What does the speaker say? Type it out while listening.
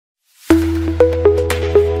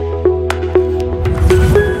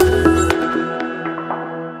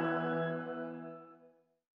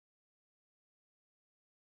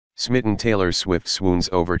Smitten Taylor Swift swoons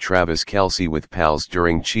over Travis Kelce with pals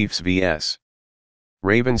during Chiefs vs.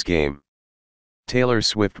 Ravens game. Taylor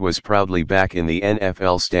Swift was proudly back in the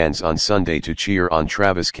NFL stands on Sunday to cheer on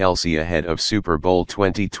Travis Kelce ahead of Super Bowl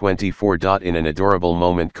 2024. In an adorable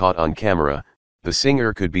moment caught on camera, the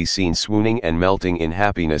singer could be seen swooning and melting in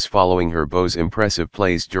happiness following her beau's impressive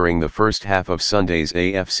plays during the first half of Sunday's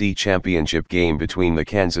AFC Championship game between the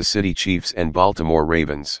Kansas City Chiefs and Baltimore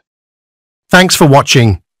Ravens. Thanks for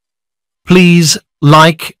watching. Please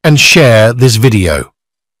like and share this video.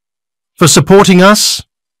 For supporting us,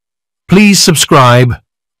 please subscribe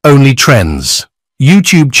Only Trends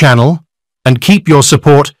YouTube channel and keep your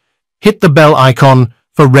support. Hit the bell icon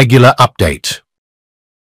for regular update.